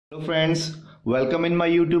Hello friends, welcome in my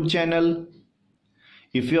YouTube channel.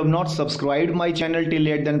 If you have not subscribed my channel till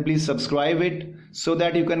yet, then please subscribe it so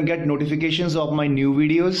that you can get notifications of my new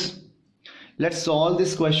videos. Let's solve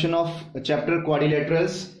this question of chapter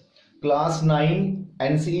Quadrilaterals, class 9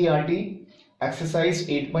 NCERT, exercise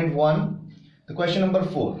 8.1. The question number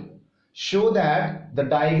 4. Show that the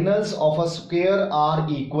diagonals of a square are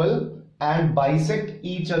equal and bisect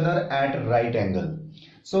each other at right angle.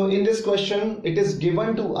 So in this question, it is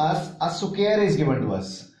given to us, a square is given to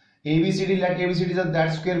us. ABCD, let ABCD is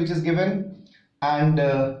that square which is given, and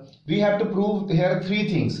we have to prove here three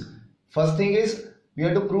things. First thing is, we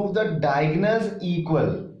have to prove the diagonals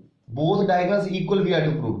equal. Both diagonals equal we have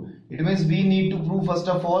to prove. It means we need to prove first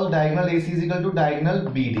of all diagonal AC is equal to diagonal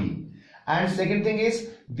BD. And second thing is,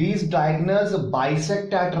 these diagonals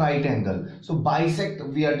bisect at right angle. So bisect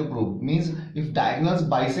we have to prove. Means if diagonals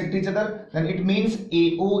bisect each other, then it means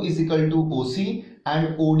AO is equal to OC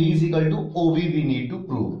and OD is equal to OB we need to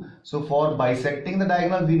prove. So for bisecting the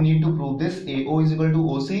diagonal, we need to prove this AO is equal to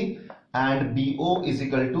OC and BO is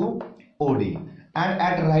equal to OD. And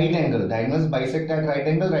at right angle, diagonals bisect at right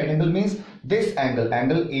angle. Right angle means this angle,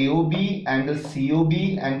 angle AOB, angle COB,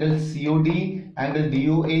 angle COD, angle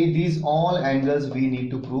DOA. These all angles we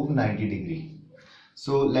need to prove 90 degree.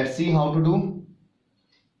 So let's see how to do.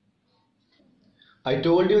 I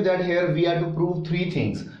told you that here we have to prove three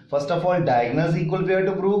things. First of all, diagonals equal we have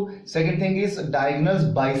to prove. Second thing is diagonals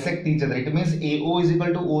bisect each other. It means AO is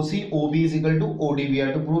equal to OC, OB is equal to OD we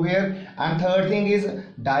have to prove here. And third thing is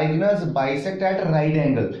diagonals bisect at right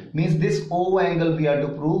angle. Means this O angle we have to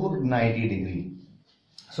prove 90 degree.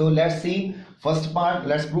 So let's see first part.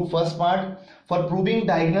 Let's prove first part. For proving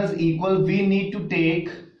diagonals equal, we need to take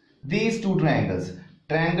these two triangles.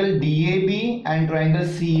 Triangle DAB and triangle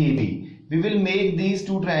CAB. We will make these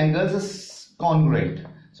two triangles congruent.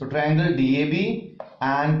 So triangle DAB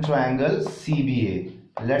and triangle CBA.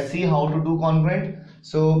 Let's see how to do congruent.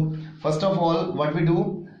 So first of all, what we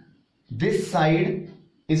do, this side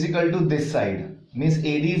is equal to this side. Means AD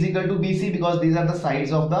is equal to BC because these are the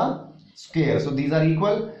sides of the square. So these are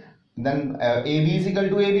equal. Then AB is equal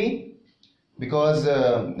to AB because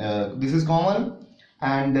this is common.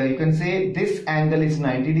 And you can say this angle is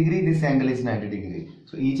 90 degree, this angle is 90 degree.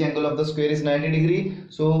 So each angle of the square is 90 degree.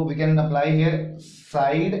 So we can apply here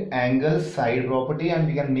side angle side property and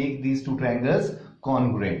we can make these two triangles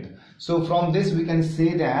congruent. So from this we can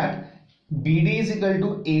say that BD is equal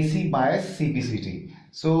to AC by CPCT.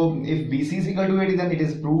 So if BC is equal to AD, then it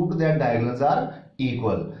is proved that diagonals are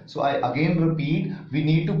equal. So I again repeat, we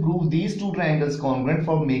need to prove these two triangles congruent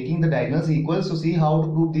for making the diagonals equal. So see how to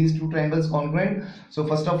prove these two triangles congruent. So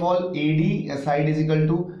first of all, AD side is equal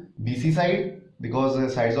to BC side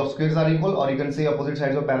because sides of squares are equal, or you can say opposite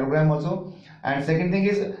sides of parallelogram also. And second thing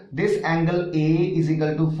is this angle A is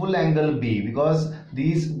equal to full angle B because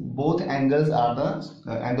these both angles are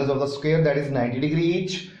the angles of the square, that is 90 degree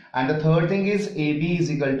each. And the third thing is AB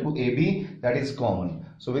is equal to AB, that is common.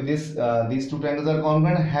 So with this, these two triangles are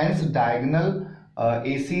congruent, hence diagonal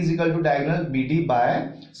AC is equal to diagonal BD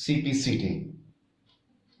by CPCT.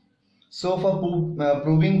 So for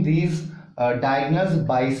proving these diagonals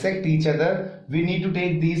bisect each other, we need to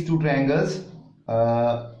take these two triangles,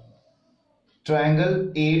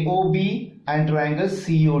 triangle AOB and triangle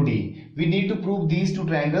COD. We need to prove these two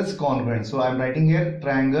triangles congruent. So I am writing here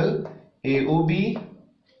triangle AOB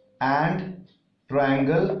and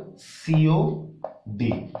triangle COD.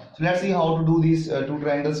 So let's see how to do these two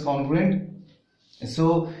triangles congruent.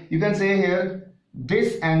 So you can say here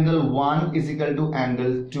this angle 1 is equal to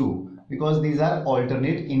angle 2 because these are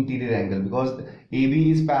alternate interior angle, because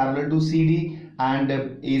AB is parallel to CD and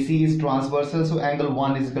AC is transversal. So angle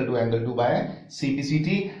 1 is equal to angle 2 by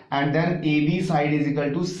CPCT, and then AB side is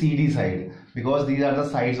equal to CD side because these are the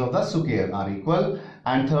sides of the square are equal.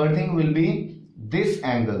 And third thing will be this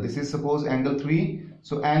angle, this is suppose angle 3.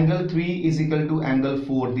 So angle 3 is equal to angle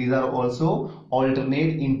 4. These are also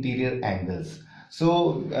alternate interior angles.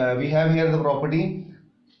 So we have here the property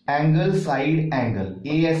angle side angle,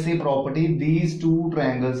 ASA property. These two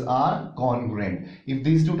triangles are congruent. If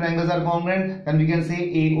these two triangles are congruent, then we can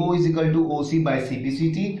say AO is equal to OC by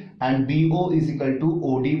CPCT and BO is equal to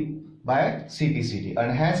OD by CPCT,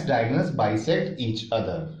 and hence diagonals bisect each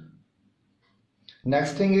other.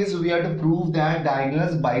 Next thing is we have to prove that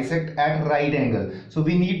diagonals bisect at right angle. So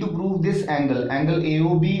we need to prove this angle, angle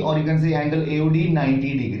AOB, or you can say angle AOD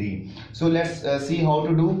 90 degree. So let's see how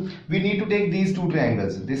to do. We need to take these two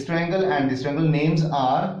triangles, this triangle and this triangle. Names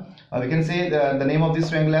are, we can say the name of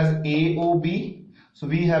this triangle as AOB. So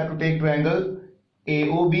we have to take triangle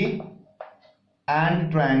AOB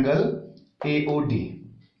and triangle AOD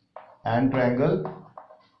and triangle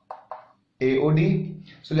AOD.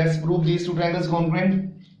 So let's prove these two triangles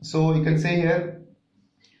congruent. So you can say here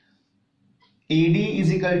AD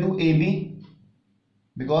is equal to AB,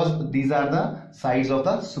 because these are the sides of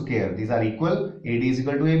the square. These are equal. AD is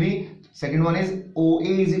equal to AB. Second one is OA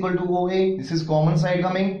is equal to OA. This is common side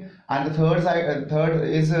coming. And the third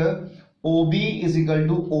is OB is equal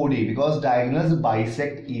to OD, because diagonals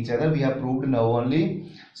bisect each other. We have proved now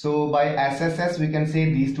only. So by SSS we can say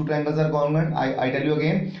these two triangles are congruent. I tell you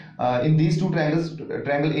again, in these two triangles,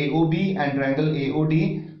 triangle AOB and triangle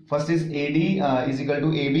AOD, first is AD is equal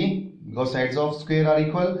to AB, because sides of square are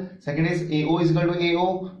equal. Second is AO is equal to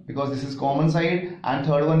AO, because this is common side. And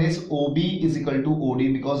third one is OB is equal to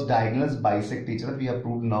OD, because diagonals bisect each other. We have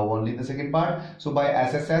proved now only the second part. So by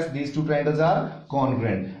SSS these two triangles are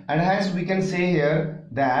congruent, and hence we can say here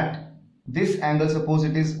that this angle, suppose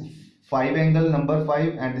it is 5 angle, number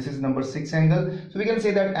 5, and this is number 6 angle. So we can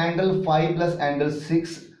say that angle 5 plus angle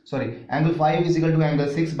 6, angle 5 is equal to angle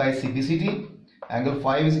 6 by CPCT. Angle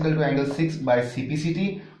 5 is equal to angle 6 by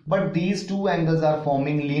CPCT. But these two angles are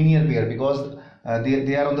forming linear pair, because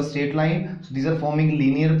they are on the straight line. So these are forming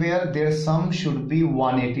linear pair. Their sum should be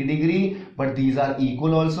 180 degree, but these are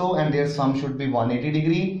equal also, and their sum should be 180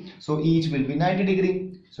 degree. So each will be 90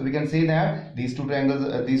 degree. So we can say that these two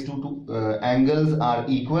triangles, these two angles are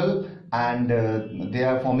equal, and they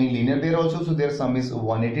are forming linear pair also. So their sum is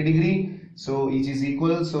 180 degree. So each is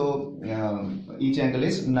equal. So each angle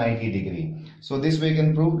is 90 degree. So this way you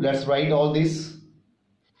can prove. Let's write all this.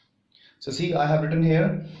 So see, I have written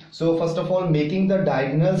here. So first of all, making the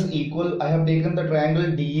diagonals equal, I have taken the triangle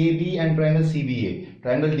DAB and triangle CBA.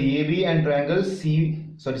 Triangle DAB and triangle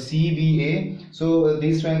CBA. So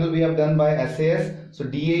this triangle we have done by SAS. So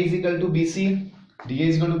DA is equal to BC. DA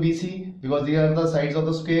is equal to BC, because these are the sides of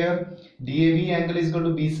the square. DAB angle is equal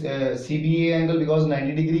to CBA angle, because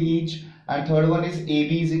 90 degree each. And third one is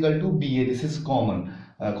AB is equal to BA. This is common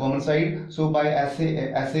side. So by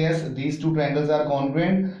SAS these two triangles are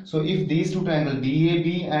congruent. So if these two triangles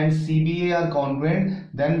DAB and CBA are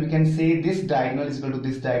congruent, then we can say this diagonal is equal to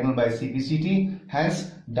this diagonal by CPCT.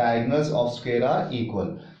 Hence diagonals of square are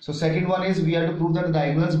equal. So second one is we have to prove that the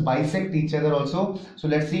diagonals bisect each other also. So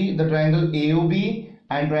let's see the triangle AOB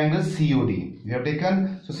and triangle COD we have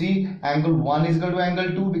taken. So see, angle 1 is equal to angle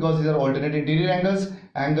 2, because these are alternate interior angles.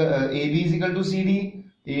 Angle AB is equal to CD.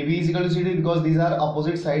 AB is equal to CD, because these are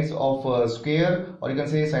opposite sides of square, or you can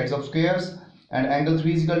say sides of squares. And angle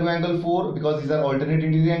 3 is equal to angle 4, because these are alternate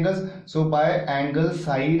interior angles. So by angle,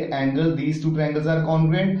 side, angle, these two triangles are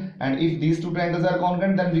congruent. And if these two triangles are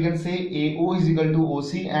congruent, then we can say AO is equal to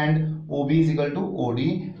OC and OB is equal to OD,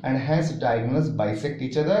 and hence diagonals bisect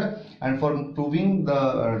each other. And for proving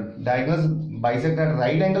the diagonals bisect at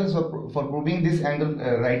right angles, so for proving this angle,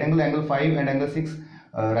 right angle, angle 5 and angle 6,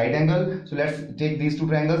 right angle. So let's take these two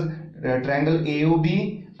triangles, triangle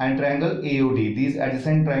AOB and triangle AOD. These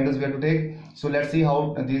adjacent triangles we have to take. So let's see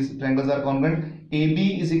how these triangles are congruent.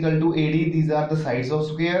 AB is equal to AD. These are the sides of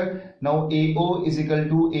square. Now AO is equal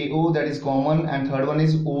to AO, that is common. And third one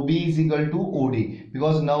is OB is equal to OD,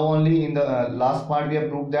 because now only in the last part we have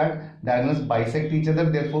proved that diagonals bisect each other.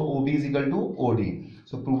 Therefore OB is equal to OD.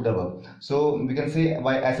 So proved above. So we can say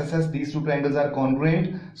by SSS these two triangles are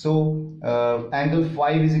congruent. So angle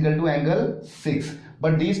 5 is equal to angle 6.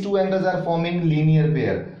 But these two angles are forming linear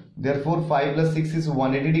pair. Therefore 5 plus 6 is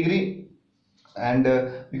 180 degree. And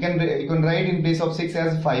you can write in place of 6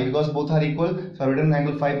 as 5, because both are equal. So I have written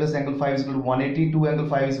angle 5 plus angle 5 is equal to 180. 2 angle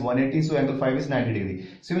 5 is 180. So angle 5 is 90 degree.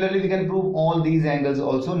 Similarly, we can prove all these angles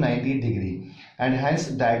also 90 degree. And hence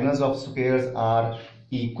diagonals of squares are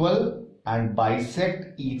equal and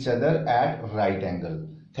bisect each other at right angle.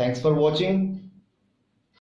 Thanks for watching.